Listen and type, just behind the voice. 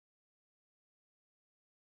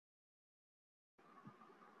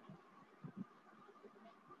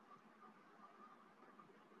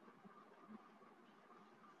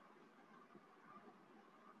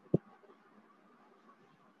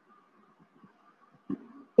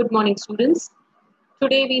Good morning, students.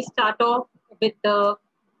 Today we start off with the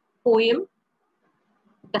poem,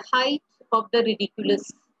 The Height of the Ridiculous.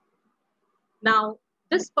 Now,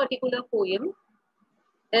 this particular poem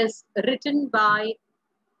is written by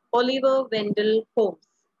Oliver Wendell Holmes.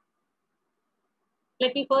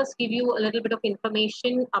 Let me first give you a little bit of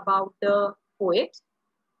information about the poet.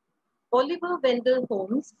 Oliver Wendell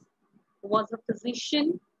Holmes was a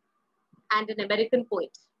physician and an American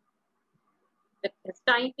poet. His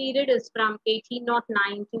time period is from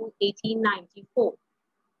 1809 to 1894.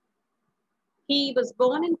 He was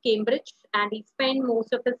born in Cambridge and he spent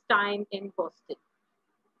most of his time in Boston.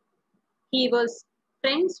 He was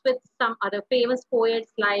friends with some other famous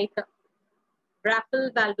poets like Ralph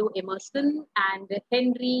Waldo Emerson and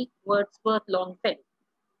Henry Wordsworth Longfellow.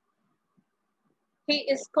 He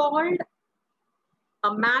is called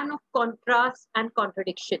a man of contrasts and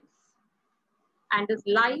contradictions, and his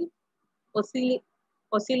life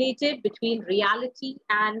oscillated between reality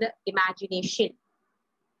and imagination.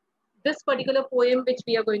 This particular poem, which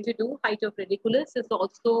we are going to do, Height of Ridiculous, is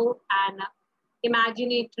also an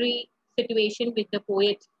imaginatory situation which the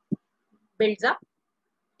poet builds up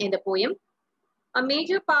in the poem. A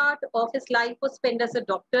major part of his life was spent as a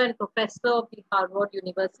doctor and professor of the Harvard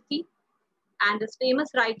University, and his famous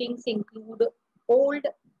writings include Old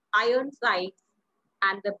Ironsides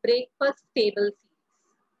and the Breakfast Table series.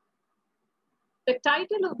 The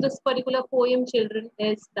title of this particular poem, children,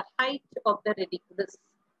 is The Height of the Ridiculous.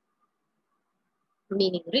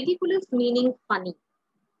 Meaning, ridiculous meaning funny.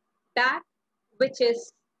 That which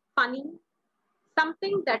is funny,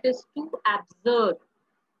 something that is too absurd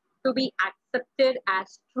to be accepted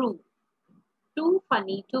as true, too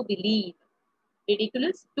funny to believe.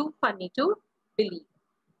 Ridiculous, too funny to believe.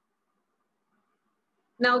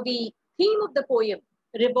 Now, the theme of the poem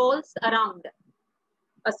revolves around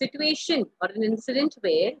a situation or an incident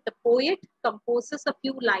where the poet composes a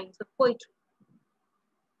few lines of poetry.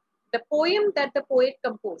 The poem that the poet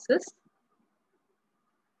composes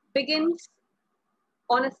begins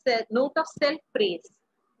on a note of self-praise,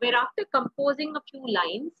 where after composing a few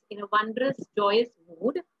lines in a wondrous, joyous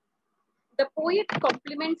mood, the poet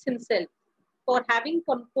compliments himself for having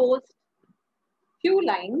composed few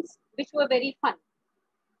lines which were very fun.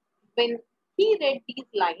 When he read these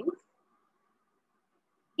lines,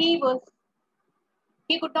 he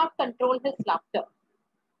could not control his laughter.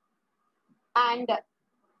 And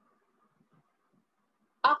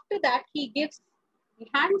after that, he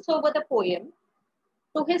hands over the poem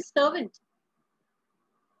to his servant.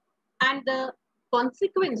 And the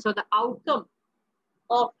consequence or the outcome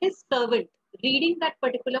of his servant reading that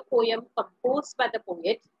particular poem composed by the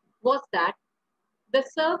poet was that the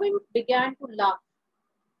servant began to laugh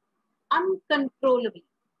uncontrollably,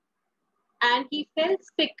 and he fell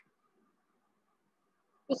sick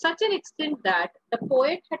to such an extent that the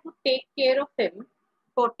poet had to take care of him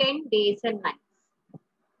for 10 days and nights.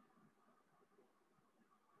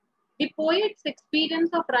 The poet's experience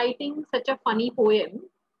of writing such a funny poem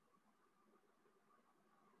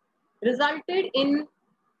resulted in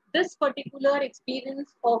this particular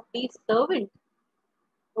experience of the servant,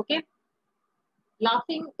 okay,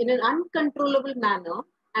 laughing in an uncontrollable manner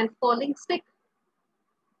and falling sick.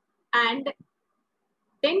 And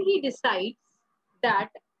then he decides that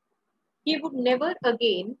he would never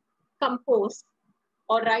again compose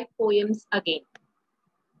or write poems again.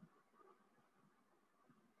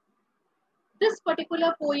 This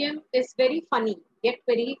particular poem is very funny, yet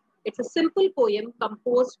it's a simple poem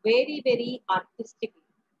composed very, very artistically.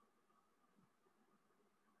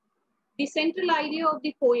 The central idea of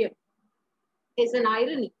the poem is an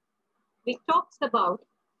irony which talks about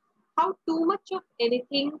how too much of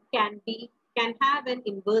anything can have an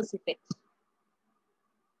inverse effect.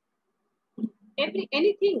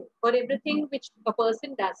 Anything or everything which a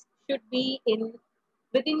person does should be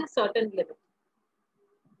within a certain limit.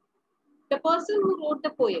 The person who wrote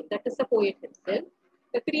the poem, that is the poet himself,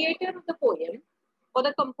 the creator of the poem or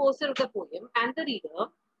the composer of the poem and the reader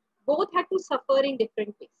both had to suffer in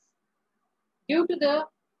different ways due to the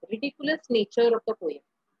ridiculous nature of the poem.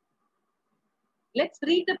 Let's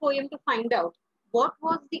read the poem to find out what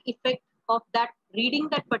was the effect of that reading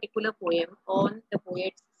that particular poem on the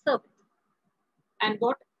poet's servant, and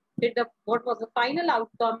what was the final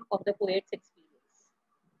outcome of the poet's experience.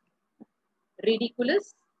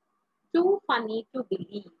 Ridiculous, too funny to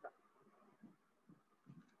believe.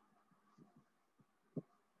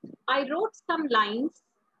 I wrote some lines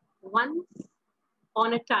once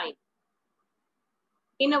on a time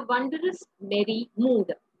in a wondrous merry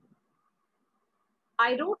mood.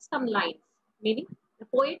 I wrote some lines, meaning the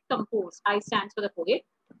poet composed. I stands for the poet.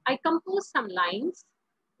 I composed some lines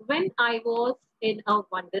when I was in a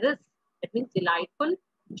wondrous, that means delightful,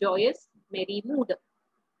 joyous, merry mood,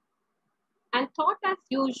 and thought as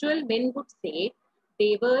usual men would say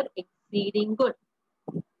they were exceeding good.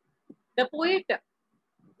 The poet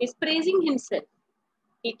is praising himself.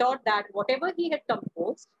 He thought that whatever he had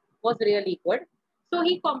composed was really good. So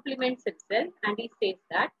he compliments himself and he says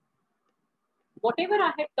that whatever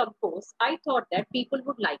I had composed, I thought that people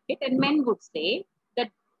would like it and men would say that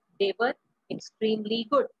they were extremely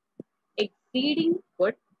good. Exceeding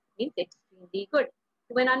good means extremely good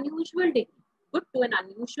to an unusual degree. Good to an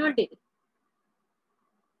unusual degree.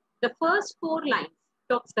 The first four lines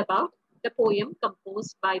talks about the poem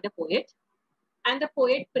composed by the poet and the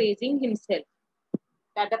poet praising himself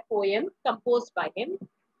that the poem composed by him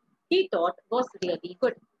he thought was really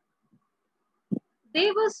good. They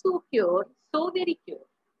were so pure, so very pure.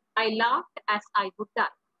 I laughed as I would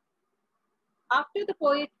die. After the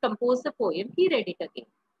poet composed the poem, he read it again.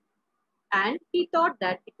 And he thought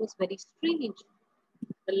that it was very strange.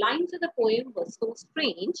 The lines of the poem were so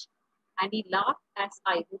strange, and he laughed as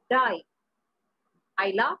I would die.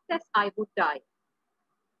 I laughed as I would die.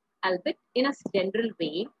 Albeit in a general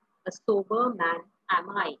way, a sober man am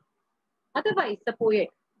I. Otherwise, the poet,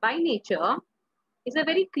 by nature, is a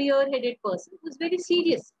very clear-headed person who is very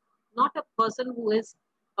serious, not a person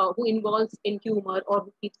who involves in humor or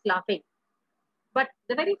who keeps laughing. But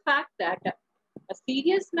the very fact that a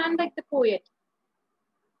serious man like the poet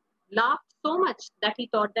laughed so much that he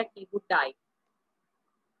thought that he would die.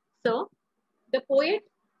 So the poet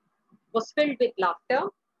was filled with laughter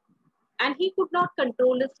and he could not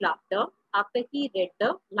control his laughter after he read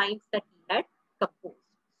the lines that he had composed.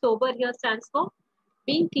 Sober here stands for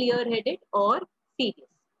being clear-headed or serious.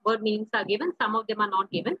 Word meanings are given, some of them are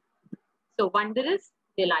not given. So wondrous,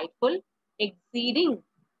 delightful, exceeding,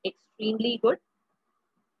 extremely good,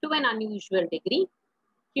 to an unusual degree.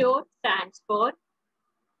 Pure stands for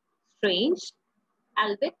strange,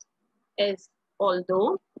 albeit is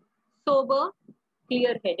although, sober,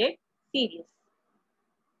 clear-headed, serious.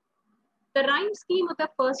 The rhyme scheme of the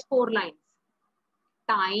first four lines: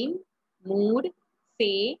 time, mood,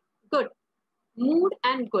 say, good. Mood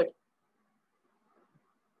and good.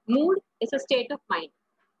 Mood is a state of mind.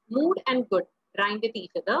 Mood and good rhyme with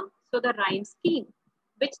each other. So the rhyme scheme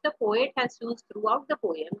which the poet has used throughout the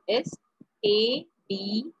poem is A,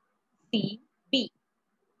 B, C, B.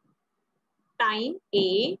 Time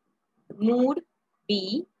A, mood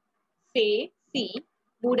B, say C.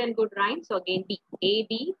 Mood and good rhyme. So again B. A,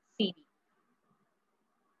 B, C, D.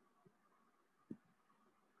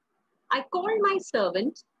 I called my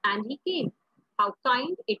servant and he came. How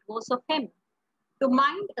kind it was of him to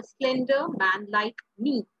mind a slender man like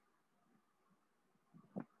me.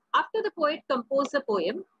 After the poet composed the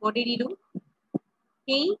poem, what did he do?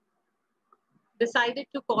 He decided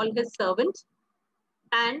to call his servant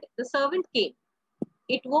and the servant came.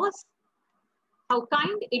 It was how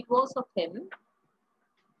kind it was of him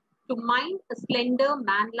to mind a slender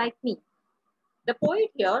man like me. The poet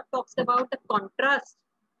here talks about the contrast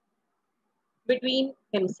between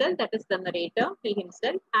himself, that is the narrator, he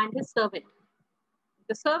himself, and his servant.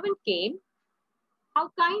 The servant came, how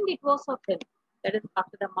kind it was of him. That is,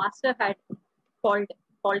 after the master had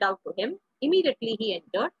called out to him, immediately he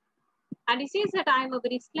entered and he says that I am a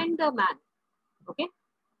very slender man. Okay,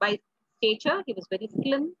 by stature, he was very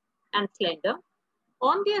slim and slender.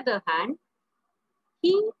 On the other hand,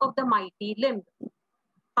 king of the mighty limb.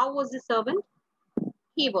 How was the servant?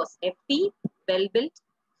 He was hefty, well-built,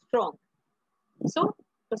 strong. So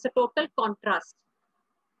it was a total contrast.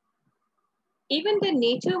 Even the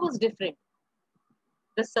nature was different.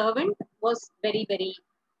 The servant was very,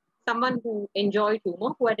 someone who enjoyed humor,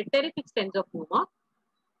 who had a terrific sense of humor.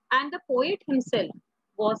 And the poet himself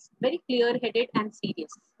was very clear-headed and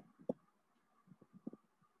serious.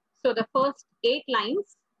 So the first 8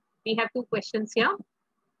 lines, we have 2 questions here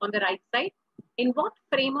on the right side. In what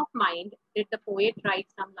frame of mind did the poet write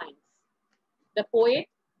some lines? The poet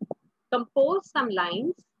composed some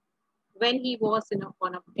lines when he was in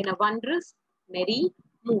a wondrous, merry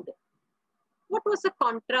mood. What was the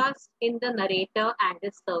contrast in the narrator and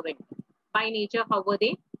his servant? By nature, how were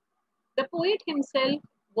they? The poet himself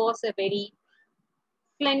was a very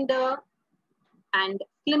slender and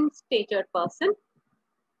slim-statured person.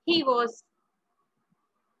 He was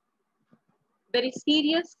very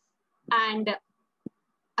serious and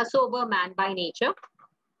a sober man by nature.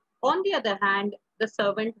 On the other hand, the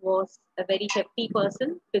servant was a very hefty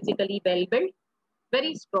person, physically well-built,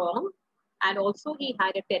 very strong, and also he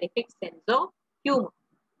had a terrific sense of humor.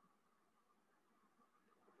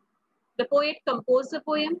 The poet composed the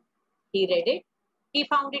poem, he read it, he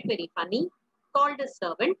found it very funny, called a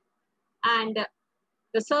servant, and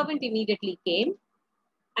the servant immediately came.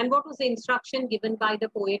 And what was the instruction given by the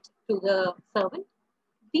poet to the servant?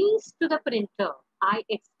 These to the printer I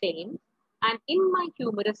exclaimed, and in my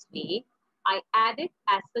humorous way, I added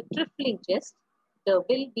as a trifling jest, there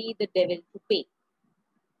will be the devil to pay.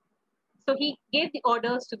 So he gave the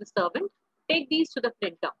orders to the servant, take these to the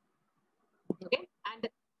printer. Okay, and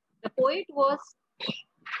the poet was,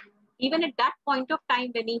 even at that point of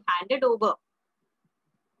time when he handed over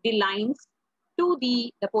the lines to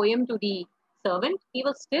the poem to the servant, he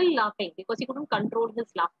was still laughing because he couldn't control his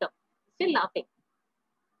laughter. Still laughing.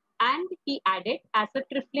 And he added as a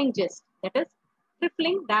trifling jest, that is,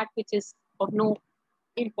 trifling, that which is of no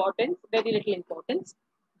importance, very little importance.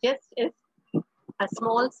 Jest is a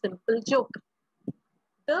small, simple joke.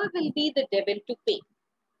 There will be the devil to pay.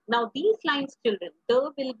 Now, these lines, children, there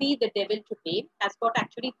will be the devil to pay, has got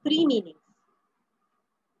actually three meanings.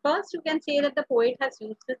 First, you can say that the poet has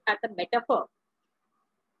used this as a metaphor,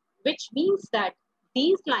 which means that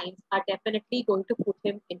these lines are definitely going to put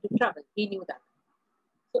him into trouble. He knew that.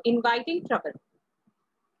 So, inviting trouble.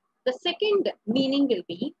 The second meaning will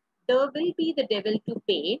be, there will be the devil to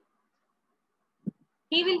pay.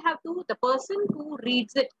 He will have to, the person who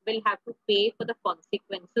reads it will have to pay for the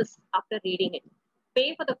consequences after reading it.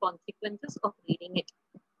 Pay for the consequences of reading it.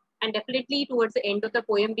 And definitely towards the end of the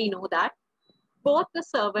poem, we know that both the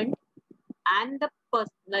servant and the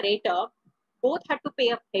narrator both had to pay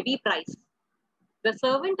a heavy price. The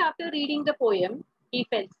servant, after reading the poem, he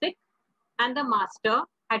fell sick, and the master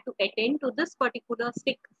had to attend to this particular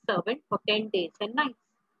sick servant for 10 days and nights.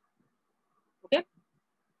 Okay.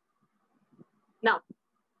 Now,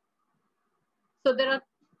 so there are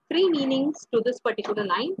three meanings to this particular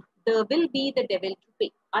line. There will be the devil to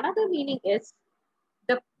pay. Another meaning is,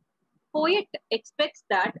 the poet expects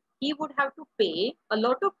that he would have to pay a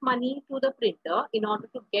lot of money to the printer in order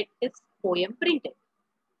to get his poem printed.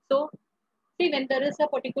 So, see, when there is a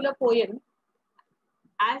particular poem,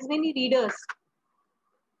 as many readers,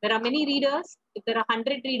 there are many readers. If there are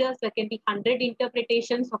 100 readers, there can be 100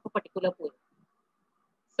 interpretations of a particular poem.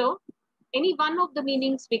 So, any one of the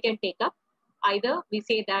meanings we can take up. Either we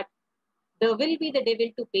say that there will be the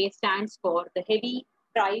devil to pay stands for the heavy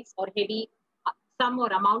price or heavy sum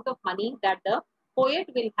or amount of money that the poet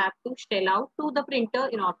will have to shell out to the printer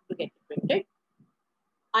in order to get it printed.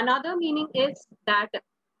 Another meaning is that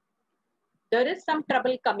there is some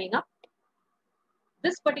trouble coming up.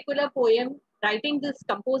 This particular poem, writing this,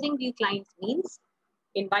 composing these lines means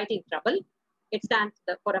inviting trouble. It stands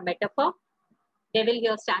for a metaphor. Devil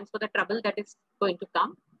here stands for the trouble that is going to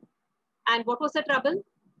come. And what was the trouble?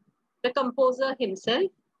 The composer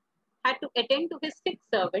himself had to attend to his sick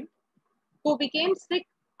servant who became sick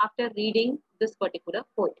after reading this particular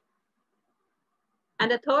poem.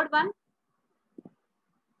 And the third one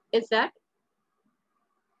is that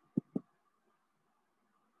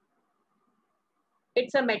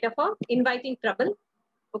it's a metaphor, inviting trouble.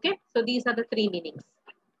 Okay, so these are the three meanings.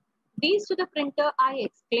 These to the printer I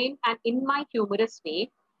exclaimed, and in my humorous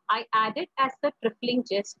way, I added as the trifling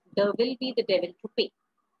jest, there will be the devil to pay.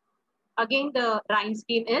 Again, the rhyme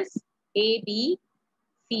scheme is A, B,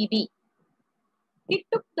 C, D. He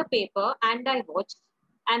took the paper and I watched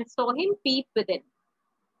and saw him peep within.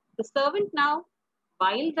 The servant now,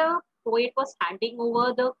 while the poet was handing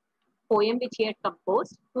over the poem which he had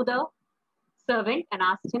composed to the servant and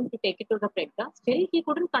asked him to take it to the printer, still he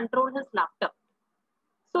couldn't control his laughter.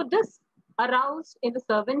 So this aroused in the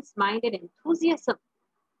servant's mind an enthusiasm,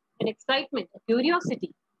 an excitement, a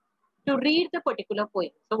curiosity to read the particular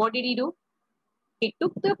poem. So what did he do? He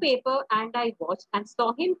took the paper and I watched and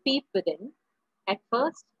saw him peep within. At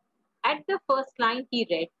the first line he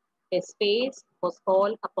read, his face was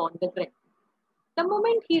all upon the grin. The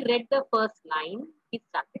moment he read the first line, he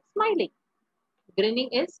started smiling. Grinning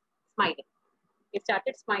is smiling. He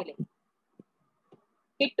started smiling.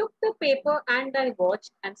 He took the paper and I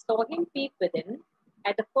watched and saw him peep within.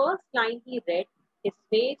 At the first line he read, his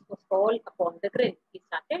face was all upon the grin. He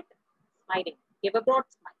started smiling. He gave a broad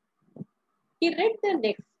smile. He read the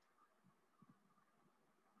next.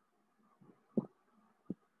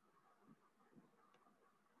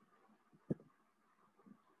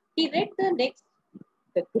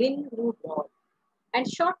 The grin grew broad and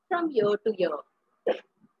shot from ear to ear.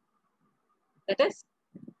 That is,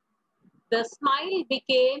 the smile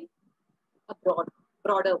became a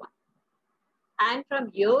broader one. And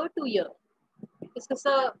from ear to ear. This is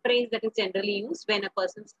a phrase that is generally used when a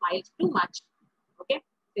person smiles too much. Okay,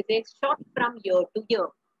 it is shot from ear to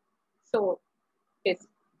ear. So his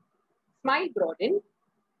smile broadened.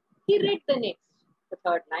 He read the next, the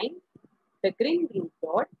third line. The grin grew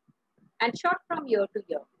broad and shot from year to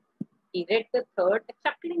year. He read the third, a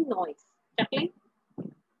chuckling noise. Chuckling,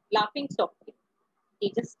 laughing softly.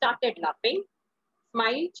 He just started laughing.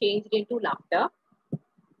 Smile changed into laughter.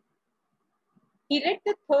 He read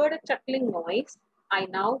the third, a chuckling noise. I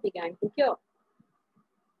now began to hear.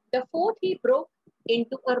 The fourth, he broke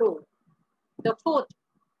into a roar. The fourth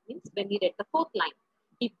means when he read the fourth line,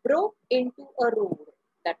 he broke into a roar.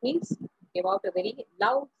 That means gave out a very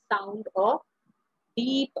loud sound of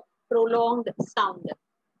deep, prolonged sound.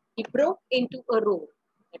 He broke into a roar.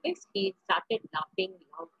 That is, he started laughing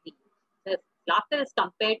loudly. The laughter is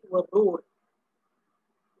compared to a roar.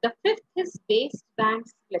 The fifth, his waistband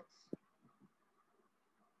split.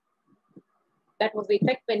 That was the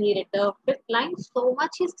effect when he read the fifth line. So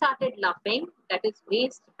much he started laughing that his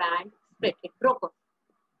waistband split. It broke off.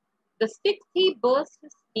 The sixth, he burst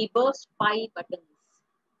 5 buttons.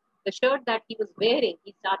 The shirt that he was wearing,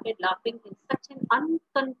 he started laughing in such an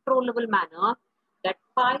uncontrollable manner that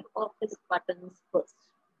 5 of his buttons burst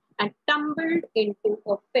and tumbled into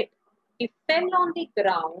a fit. He fell on the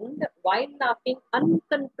ground while laughing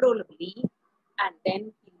uncontrollably, and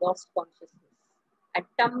then he lost consciousness and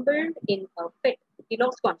tumbled in a fit. He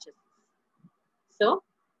lost consciousness. So,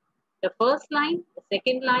 the first line, the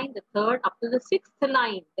second line, the third, up to the sixth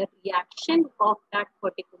line, the reaction of that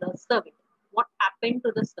particular servant. What happened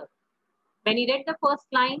to the servant? When he read the first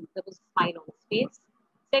line, there was a smile on his face.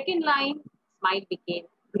 Second line, smile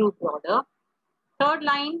grew broader. Third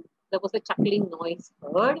line, there was a chuckling noise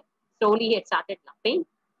heard. Slowly he had started laughing.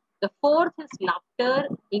 The fourth, his laughter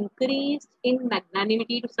increased in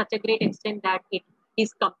magnanimity to such a great extent that it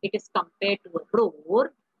is compared to a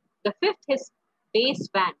roar. The fifth, his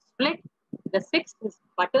waistband split. The sixth, his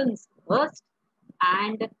buttons burst.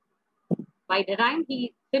 And by the time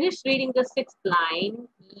he finished reading the sixth line,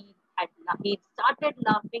 he started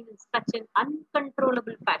laughing in such an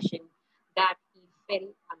uncontrollable fashion that he fell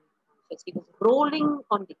unconscious. He was rolling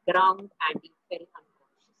on the ground and he fell unconscious.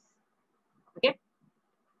 Okay.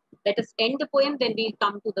 Let us end the poem, then we'll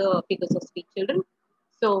come to the figures of speech, children.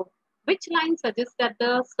 So, which line suggests that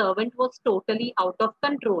the servant was totally out of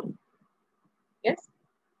control? Yes.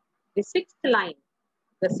 The sixth line.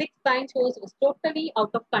 The sixth line shows he was totally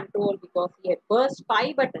out of control because he had burst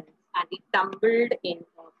 5 buttons and he tumbled in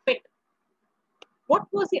a fit. What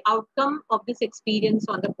was the outcome of this experience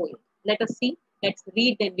on the poem? Let us see. Let's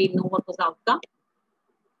read, then we'll know what was the outcome.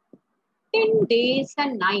 10 days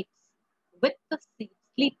and nights with the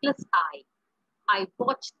sleepless eye, I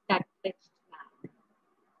watched that wretched man.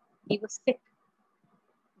 He was sick.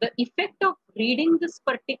 The effect of reading this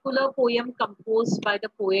particular poem composed by the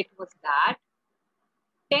poet was that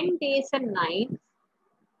 10 days and nights,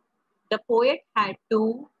 the poet had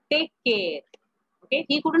to take care. Okay,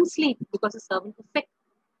 he couldn't sleep because the servant was sick.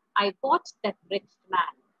 I watched that wretched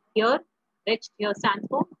man. Here, wretched here stands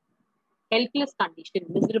for helpless condition,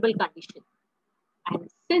 miserable condition. And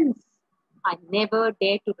since I never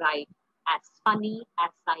dare to write as funny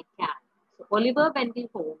as I can. So Oliver Wendell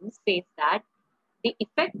Holmes says that the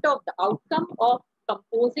effect of the outcome of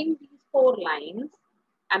composing these 4 lines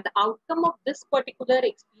and the outcome of this particular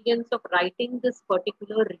experience of writing this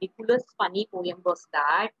particular ridiculous funny poem was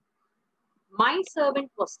that my servant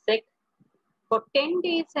was sick for 10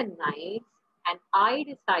 days and nights, and I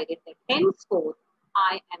decided that henceforth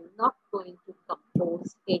I am not going to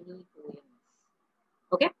compose any poems.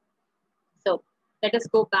 Okay, so let us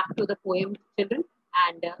go back to the poem, children,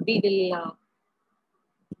 and we will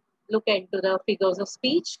look into the figures of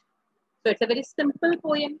speech. So it's a very simple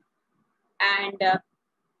poem, and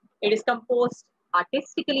it is composed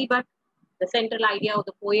artistically, but the central idea of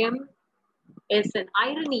the poem is an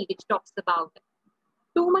irony which talks about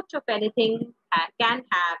too much of anything can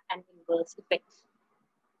have an inverse effect.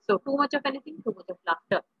 So too much of anything, too much of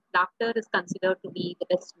laughter. Laughter is considered to be the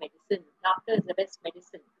best medicine. Laughter is the best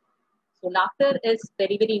medicine. So laughter is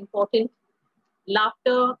very, very important.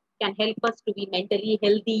 Laughter can help us to be mentally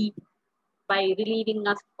healthy by relieving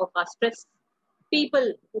us of our stress.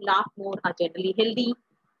 People who laugh more are generally healthy.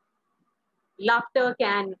 Laughter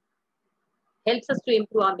can helps us to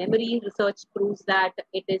improve our memory. Research proves that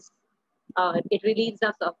it relieves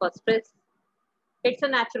us of our stress. It's a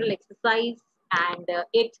natural exercise and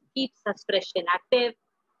it keeps us fresh and active.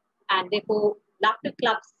 And therefore, laughter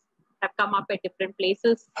clubs have come up at different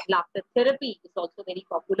places. Laughter therapy is also very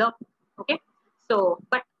popular. Okay, so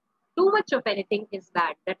but too much of anything is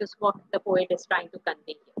bad. That is what the poet is trying to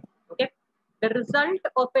convey here. Okay, the result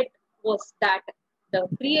of it was that the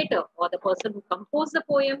creator or the person who composed the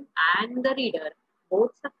poem and the reader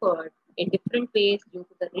both suffered in different ways due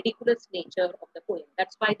to the ridiculous nature of the poem.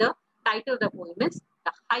 That's why the title of the poem is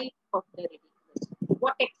The Height of the Ridiculous. To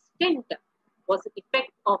what extent was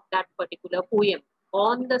of that particular poem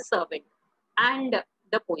on the servant and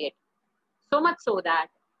the poet. So much so that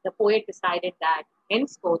the poet decided that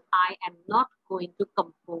henceforth I am not going to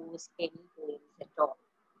compose any poems at all.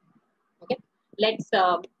 Okay,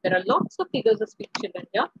 there are lots of figures of speech children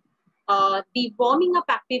here. The warming up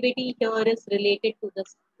activity here is related to the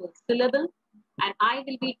syllable, and I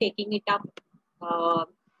will be taking it up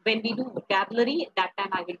when we do vocabulary. At that time,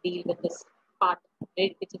 I will deal with this part,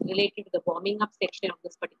 which is related to the warming up section of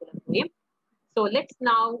this particular poem. So let's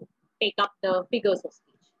now take up the figures of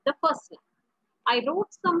speech. The first line. I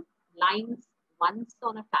wrote some lines once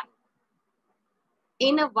on a time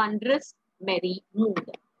in a wondrous merry mood.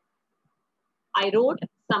 I wrote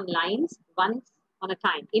some lines once on a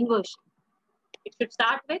time. Inversion. It should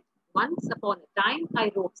start with once upon a time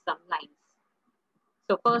I wrote some lines.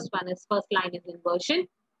 So first line is inversion.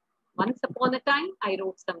 Once upon a time I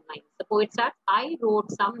wrote some lines. The poet starts, I wrote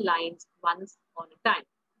some lines once on a time.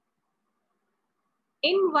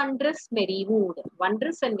 In wondrous merry mood.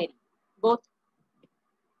 Wondrous and merry, both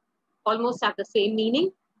almost have the same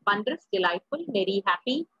meaning. Wondrous, delightful, merry,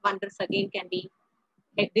 happy. Wondrous again can be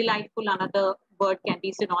delightful. Another word can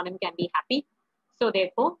be synonym, can be happy. So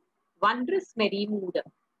therefore, wondrous merry mood.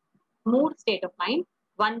 Mood, state of mind.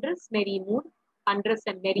 Wondrous merry mood. Wondrous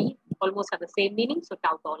and merry almost have the same meaning. So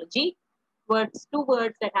tautology. Two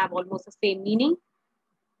words that have almost the same meaning.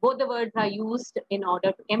 Both the words are used in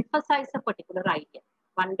order to emphasize a particular idea.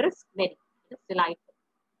 Wondrous, merry. It is delightful.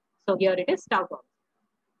 So here it is tautology.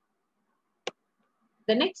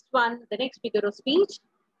 The next figure of speech.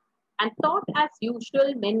 And thought as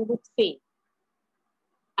usual men would say.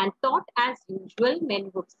 And thought as usual men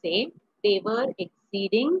would say, they were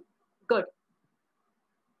exceeding good.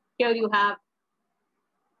 Here you have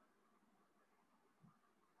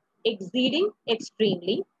exceeding,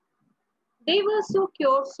 extremely. They were so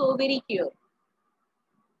cure, so very cure.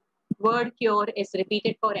 Word cure is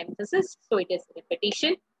repeated for emphasis, so it is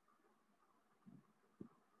repetition.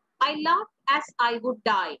 I laughed as I would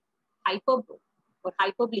die. Hyperbole or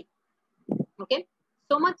hyperbole. Okay,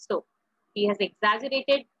 so much so he has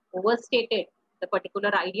exaggerated, overstated the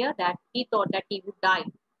particular idea that he thought that he would die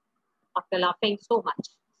after laughing so much.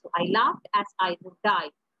 So I laughed as I would die.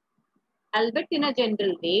 Albeit in a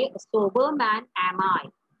general way, a sober man am I.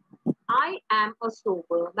 I am a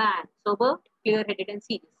sober man. Sober, clear-headed and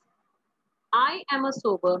serious. I am a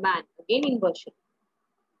sober man. Again inversion.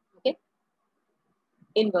 Okay.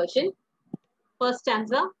 Inversion. First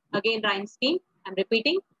stanza, again rhyme scheme. I'm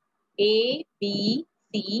repeating. A, B,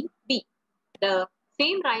 C, B. The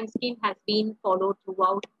same rhyme scheme has been followed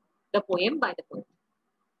throughout the poem by the poet.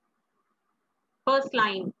 First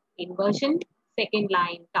line, inversion. Second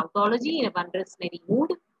line, tautology in a wondrous merry mood.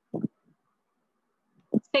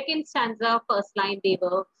 Second stanza, first line, they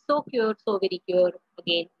were so cured, so very cured.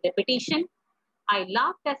 Again, repetition. I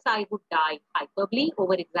laughed as I would die. Hyperbole,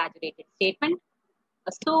 over-exaggerated statement.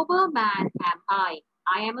 A sober man am I.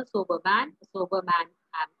 I am a sober man. A sober man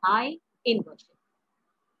am I. Inversion.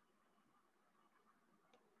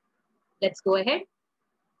 Let's go ahead.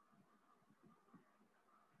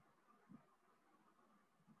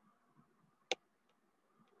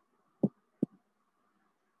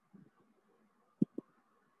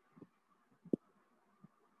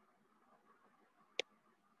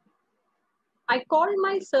 I called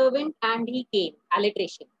my servant and he came.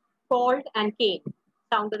 Alliteration. Called and came.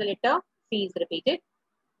 Sound of the letter C is repeated.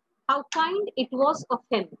 How kind it was of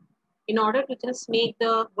him. In order to just make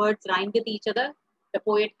the words rhyme with each other, the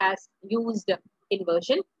poet has used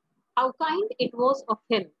inversion. How kind it was of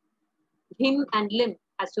him. Him and limb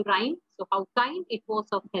has to rhyme. So how kind it was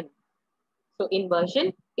of him. So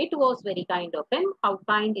inversion. It was very kind of him. How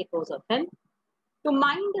kind it was of him. To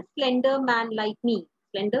mind a slender man like me.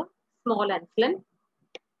 Slender, small and slim.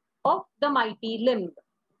 Of the mighty limb.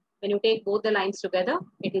 When you take both the lines together,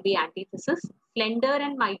 it will be antithesis. Slender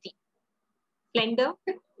and mighty. Slender,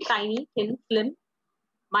 tiny, thin, slim.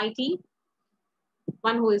 Mighty,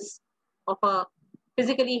 one who is of a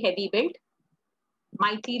physically heavy build.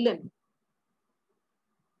 Mighty limb.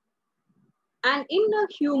 And in a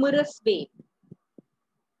humorous way,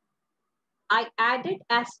 I added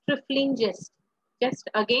as trifling jest. Jest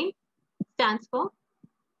again stands for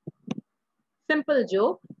simple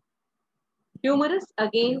joke. Humorous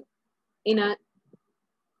again in a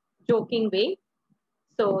joking way.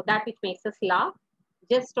 So that which makes us laugh.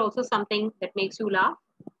 Just also something that makes you laugh.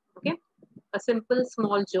 Okay. A simple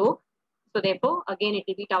small joke. So therefore, again, it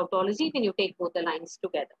will be tautology when you take both the lines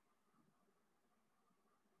together.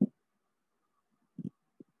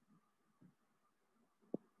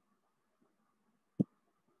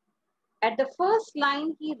 At the first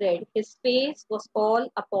line he read, his face was all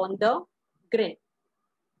upon the grin.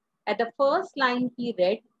 At the first line he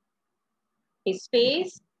read, his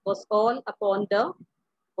face was all upon the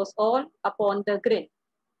grin.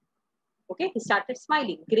 Okay, he started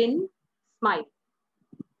smiling. Grin, smile.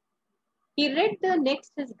 He read the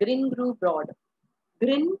next, his grin grew broad.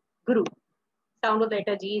 Grin grew. Sound of the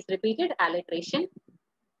letter G is repeated, alliteration.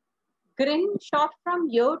 Grin shot from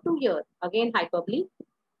ear to ear, again hyperbole.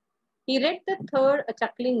 He read the third, a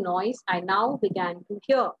chuckling noise I now began to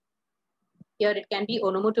hear. Here it can be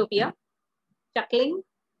onomatopoeia. Chuckling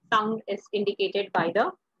sound is indicated by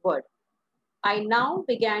the word. I now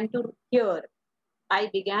began to hear. I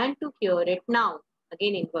began to hear it now.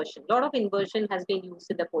 Again inversion. A lot of inversion has been used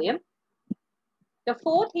in the poem. The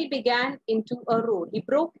fourth, he began into a roar. He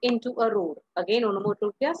broke into a roar. Again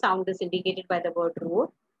onomatopoeia, sound is indicated by the word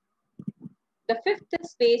roar. The fifth,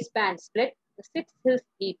 his waistband split. The sixth,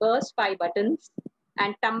 he burst 5 buttons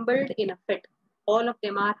and tumbled in a fit. All of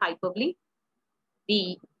them are hyperbole.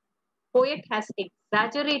 The poet has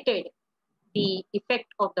exaggerated the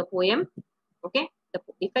effect of the poem, okay, the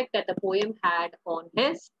effect that the poem had on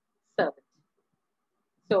his servant.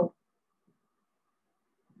 So,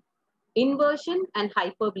 inversion and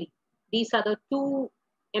hyperbole, these are the two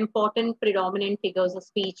important predominant figures of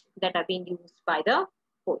speech that have been used by the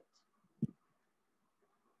poet.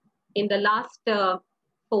 In the last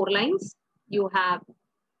 4 lines, you have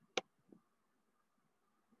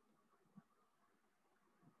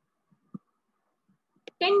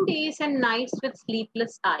 10 days and nights with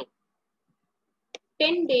sleepless eye.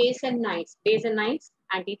 10 days and nights. Days and nights,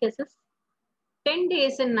 antithesis. 10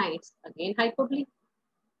 days and nights, again hyperbole.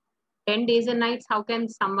 10 days and nights, how can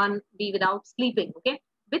someone be without sleeping? Okay,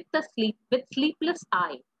 with sleepless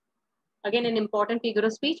eye. Again, an important figure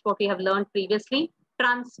of speech, what we have learned previously,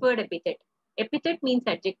 transferred epithet. Epithet means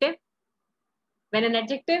adjective. When an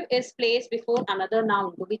adjective is placed before another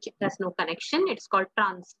noun to which it has no connection, it's called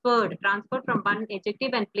transferred. Transferred from one adjective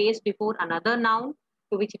and placed before another noun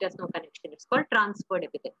to which it has no connection. It's called transferred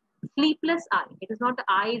epithet. Sleepless eye. It is not the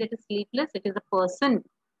eye that is sleepless. It is the person,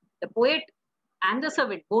 the poet and the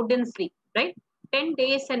servant both didn't sleep, right? 10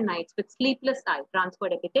 days and nights with sleepless eye.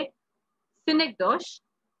 Transferred epithet. Synecdoche.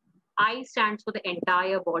 I stands for the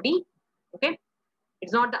entire body. Okay.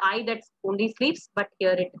 It's not the eye that only sleeps, but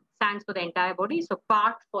here it stands for the entire body. So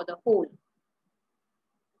part for the whole.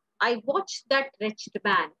 I watched that wretched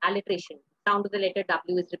man. Alliteration. Sound of the letter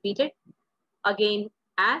W is repeated. Again,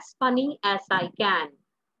 as funny as I can.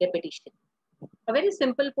 Repetition. A very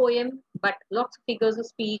simple poem, but lots of figures of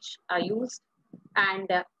speech are used. And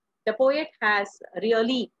the poet has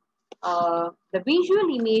really, the visual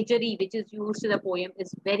imagery which is used in the poem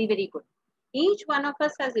is very, very good. Each one of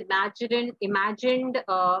us has imagined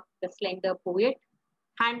the slender poet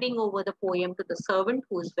handing over the poem to the servant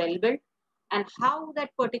who is well built, and how that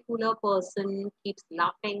particular person keeps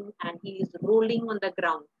laughing and he is rolling on the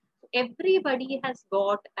ground. Everybody has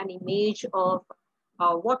got an image of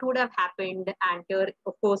what would have happened, and here,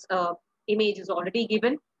 of course, image is already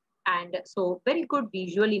given. And so very good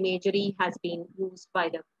visual imagery has been used by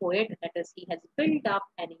the poet. That is, he has built up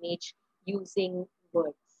an image using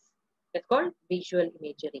words. That's called visual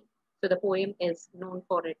imagery. So the poem is known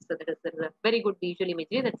for it. So there is a very good visual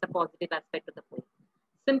imagery. That's a positive aspect of the poem.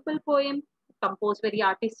 Simple poem, composed very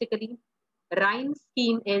artistically. Rhyme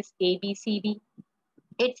scheme is ABCD.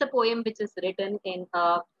 It's a poem which is written in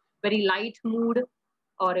a very light mood,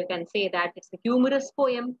 or you can say that it's a humorous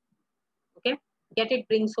poem. Okay, yet it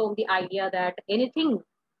brings home the idea that anything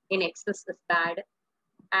in excess is bad,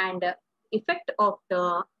 and effect of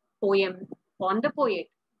the poem on the poet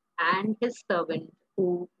and his servant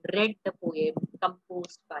who read the poem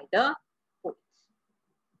composed by the poet.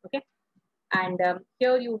 Okay, and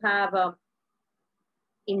here you have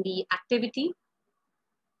in the activity,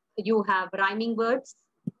 you have rhyming words.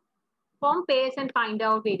 Form pairs and find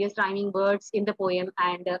out various rhyming words in the poem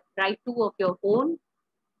and write 2 of your own.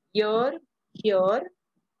 Here, here,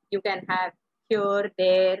 you can have here,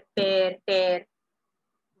 there, pair, tear.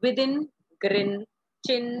 Within, grin,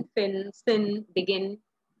 chin, fin, sin, begin.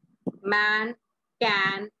 Man,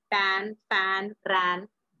 can, tan, fan, ran.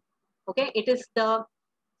 Okay, it is the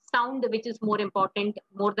sound which is more important,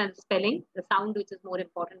 more than spelling. The sound which is more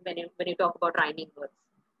important when you talk about rhyming words.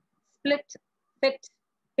 Split, fit,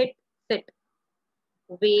 hit, sit.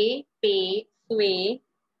 Way, pay, sway,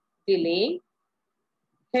 delay.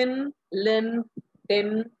 Him, limb,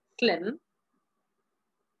 dim, slim.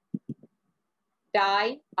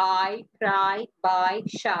 Die, I, try, buy,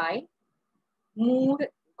 shy. Mood,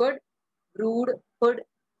 good, rude, hood,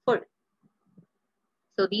 food.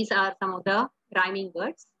 So these are some of the rhyming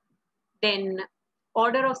words. Then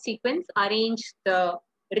order of sequence, arrange the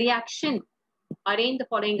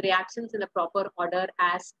following reactions in the proper order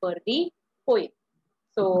as per the poem.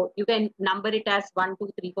 So you can number it as 1, 2,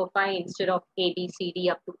 3, 4, 5 instead of A, B, C, D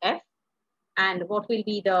up to F. And what will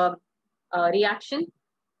be the reaction?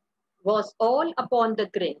 Was all upon the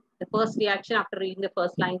grin. The first reaction after reading the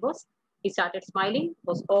first line was, he started smiling,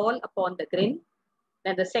 was all upon the grin.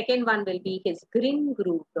 Then the second one will be, his grin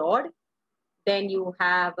grew broad. Then you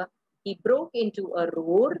have, he broke into a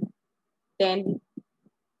roar. Then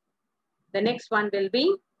the next one will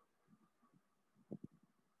be,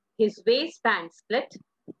 his waistband split.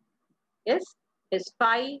 Yes, his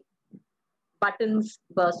 5 buttons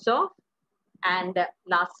burst off. And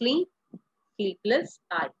lastly, sleepless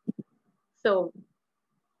eye. So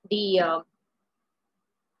the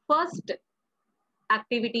first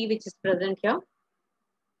activity which is present here,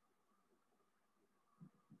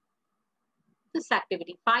 this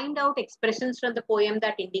activity, find out expressions from the poem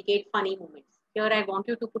that indicate funny moments. Here I want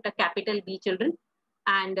you to put a capital B, children,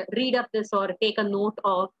 and read up this or take a note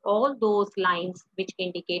of all those lines which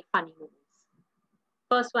indicate funny moments.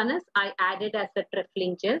 First one is, I added as a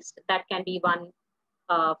trifling jest. That can be one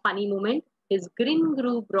funny moment. His grin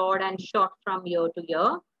grew broad and shot from year to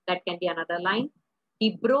year. That can be another line.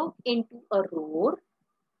 He broke into a roar.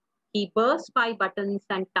 He burst 5 buttons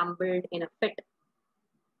and tumbled in a fit.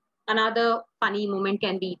 Another funny moment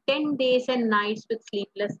can be 10 days and nights with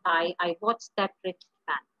sleepless eye. I watched that rich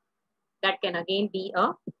fan. That can again be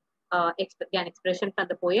an expression from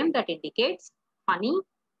the poem that indicates funny moment.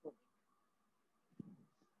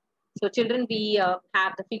 So children, we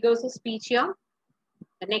have the figures of speech here.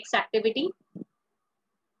 The next activity,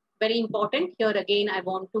 very important. Here again, I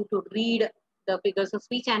want you to read the figures of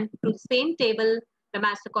speech, and to the same table, the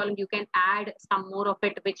master column, you can add some more of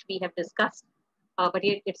it, which we have discussed, but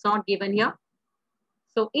it's not given here.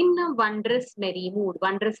 So in a wondrous merry mood,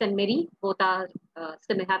 wondrous and merry, both are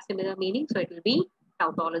have similar meaning. So it will be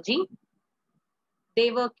tautology.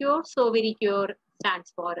 They were cured, so very cure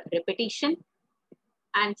stands for repetition.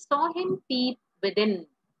 And saw him peep within.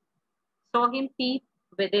 Saw him peep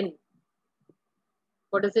within.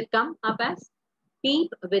 What does it come up as?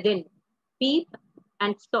 Peep within. Peep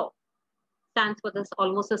and saw stands for this,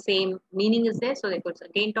 almost the same meaning is there. So they could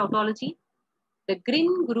again tautology. The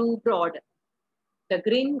grin grew broad. The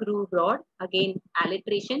grin grew broad. Again,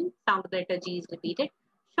 alliteration. Sound of the letter G is repeated.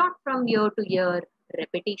 Shot from year to year.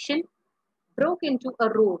 Repetition. Broke into a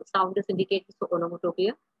roar. Sound is indicated, so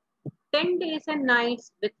onomatopoeia. 10 days and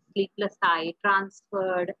nights with sleepless eye.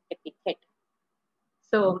 Transferred epithet.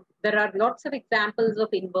 So there are lots of examples of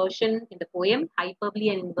inversion in the poem. Hyperbole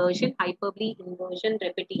and inversion. Hyperbole, inversion,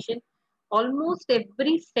 repetition. Almost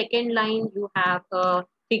every second line you have a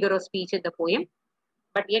figure of speech in the poem.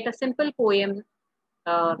 But yet a simple poem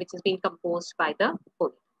which has been composed by the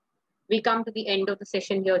poet. We come to the end of the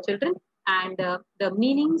session here, children, and the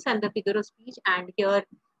meanings and the figure of speech, and here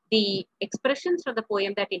the expressions from the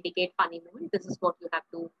poem that indicate funny moment. This is what you have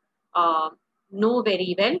to know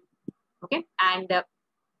very well. Okay, and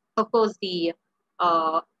of course the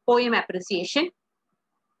poem appreciation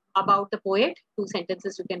about the poet. 2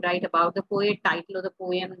 sentences you can write about the poet, title of the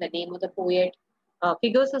poem, the name of the poet.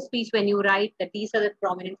 Figures of speech, when you write that these are the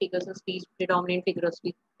prominent figures of speech, predominant figures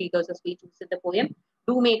of speech used in the poem,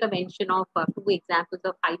 do make a mention of 2 examples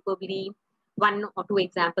of hyperbole, 1 or 2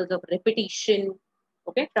 examples of repetition,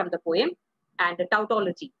 okay, from the poem, and the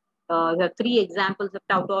tautology. You have 3 examples of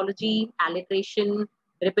tautology, alliteration,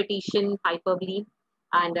 repetition, hyperbole,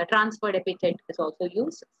 and transferred epithet is also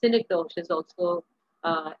used. Synecdoche is also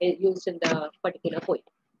used in the particular poem.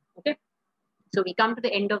 Okay, so we come to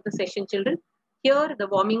the end of the session, children. Here, the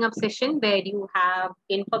warming up session where you have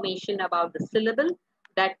information about the syllable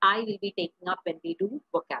that I will be taking up when we do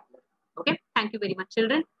vocabulary. Okay, thank you very much,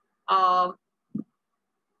 children.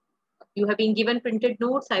 You have been given printed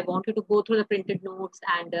notes. I want you to go through the printed notes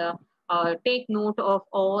and take note of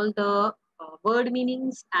all the word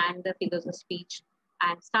meanings and the figures of speech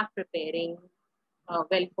and start preparing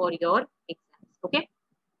well for your exams. Okay,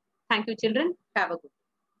 thank you, children. Have a good day.